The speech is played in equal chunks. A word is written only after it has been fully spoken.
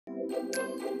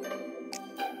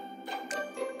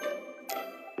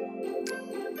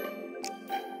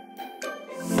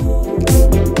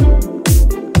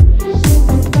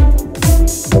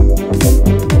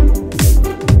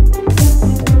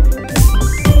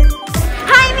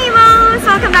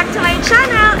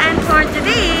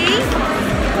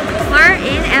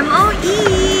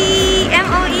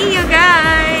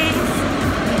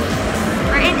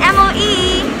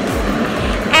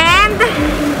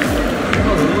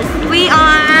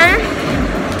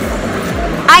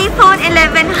iPhone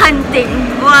 11 hunting.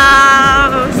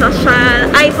 Wow, social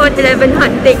iPhone 11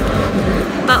 hunting.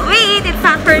 But wait, it's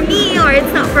not for me or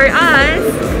it's not for us.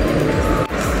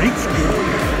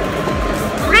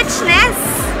 Richness.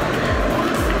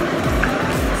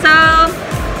 So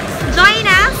join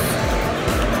us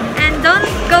and don't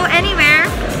go anywhere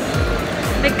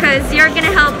because you're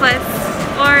gonna help us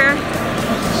or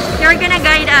you're gonna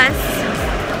guide us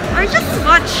or just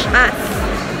watch us.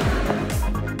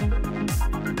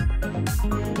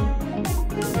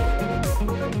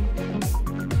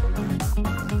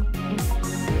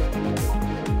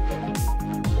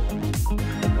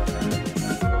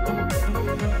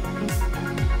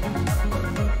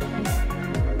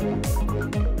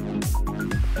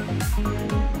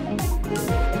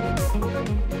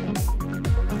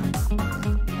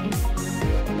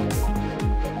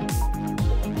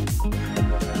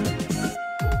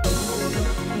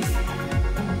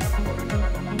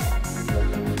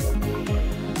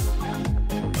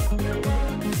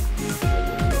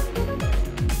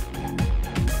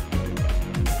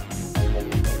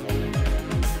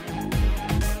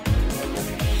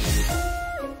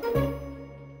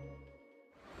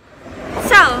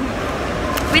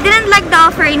 We didn't like the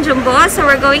offer in Jumbo, so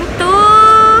we're going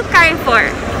to Carrefour.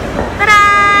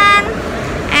 Ta-da!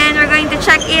 And we're going to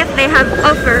check if they have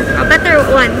offer, a better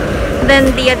one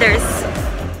than the others.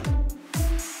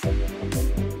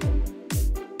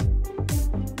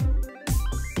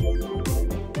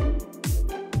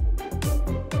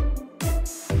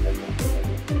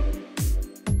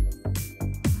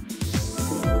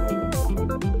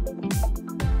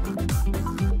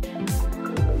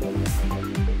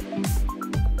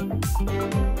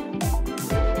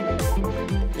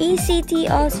 ECT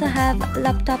also have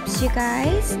laptops, you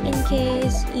guys. In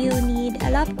case you need a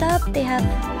laptop, they have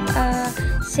a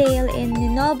sale in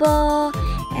Lenovo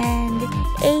and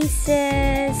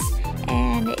Asus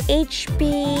and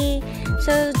HP.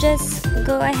 So just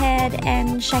go ahead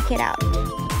and check it out.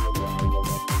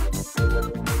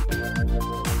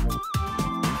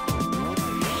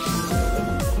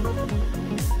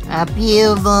 A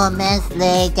few moments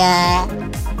later.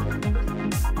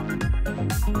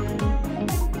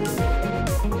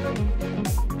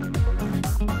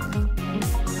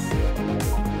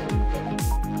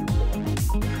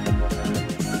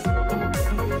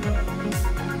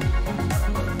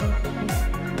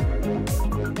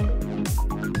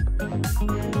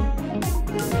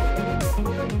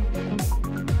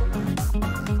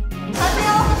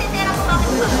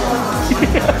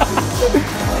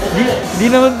 Di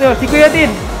naman to. Si Kuya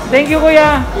Tin. Thank you,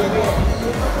 Kuya.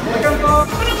 Welcome po.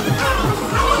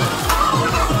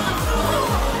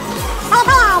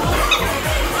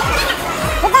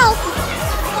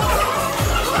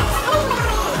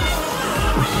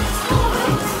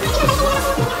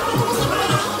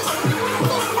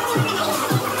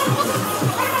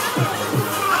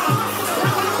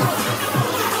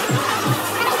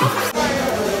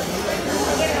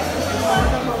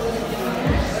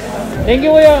 Thank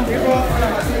you, Kuya.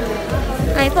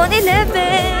 iPhone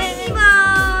 11.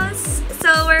 So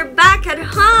we're back at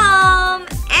home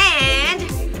and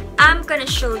I'm gonna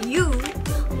show you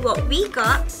what we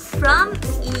got from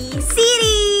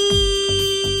eCity.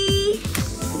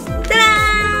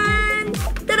 Ta-da!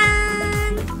 Ta-da!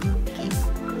 Okay.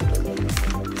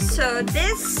 So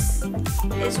this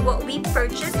is what we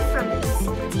purchased from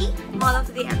eCity, Mall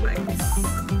of the Emirates.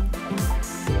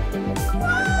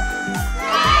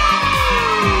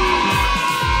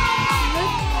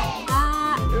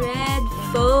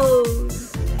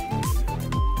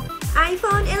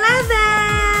 iPhone 11!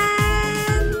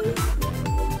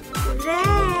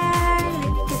 There!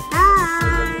 Look at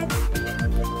that!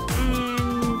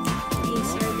 And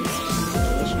these are the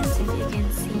specifications, if you can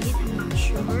see it, I'm not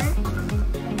sure.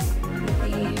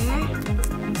 There.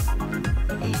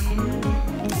 And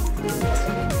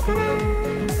ta-da!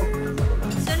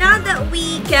 So now that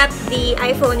we kept the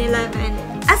iPhone 11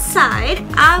 aside,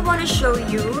 I want to show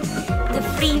you the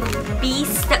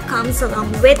freebies that comes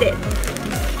along with it.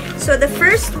 So the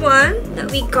first one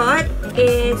that we got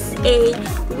is a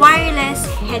wireless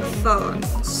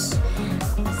headphones.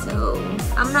 So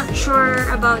I'm not sure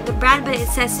about the brand, but it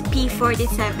says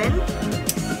P47.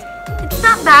 It's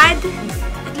not bad.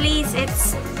 At least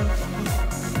it's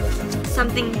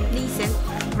something decent,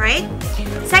 right?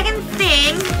 Second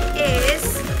thing is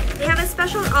they have a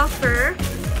special offer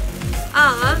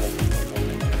of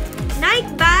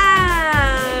night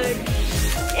bag,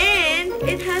 and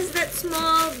it has that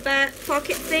small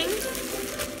pocket thing,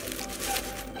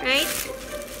 right?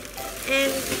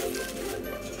 And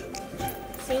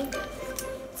see,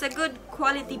 it's a good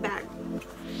quality bag.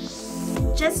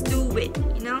 Just do it,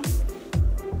 you know.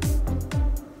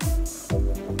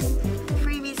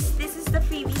 Freebies. This is the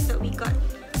freebies that we got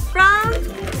from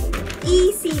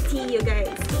ECT, you guys.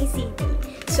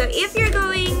 ECT. So if you're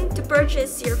going to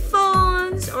purchase your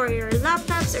phones or your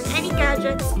laptops or any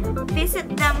gadgets, visit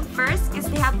them first because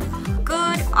they have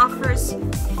good offers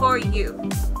for you.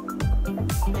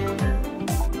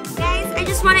 Guys, I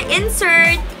just want to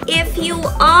insert, if you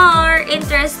are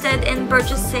interested in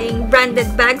purchasing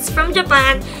branded bags from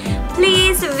Japan,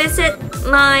 please visit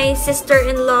my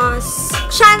sister-in-law's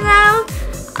channel.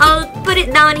 I'll put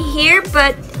it down here,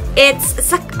 but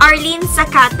it's Arlene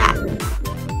Sakata.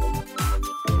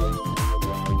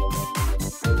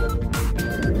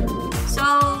 So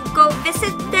go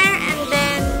visit there and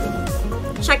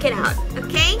then check it out,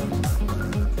 okay?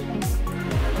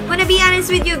 Wanna be honest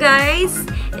with you guys,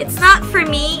 it's not for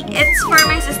me, it's for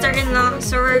my sister-in-law.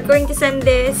 So we're going to send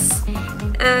this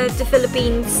to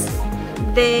Philippines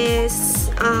this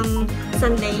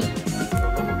Sunday.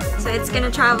 So it's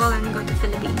gonna travel and go to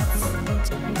Philippines.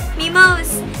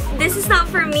 Mimos, this is not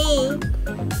for me.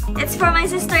 It's for my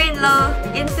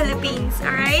sister-in-law in Philippines,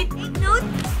 alright? Take note,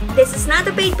 this is not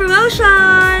a paid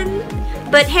promotion.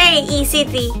 But hey,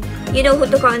 ECT, you know who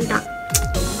to contact.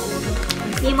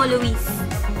 Mimo Luis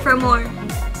for more.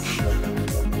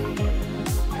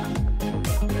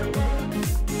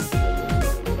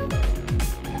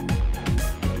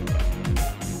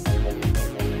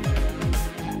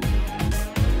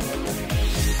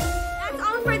 That's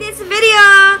all for this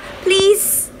video.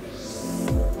 Please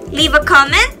leave a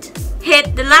comment,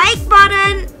 hit the like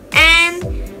button,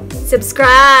 and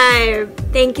subscribe.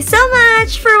 Thank you so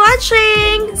much for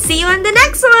watching. See you on the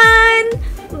next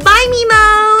one. Bye,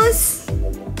 Mimos!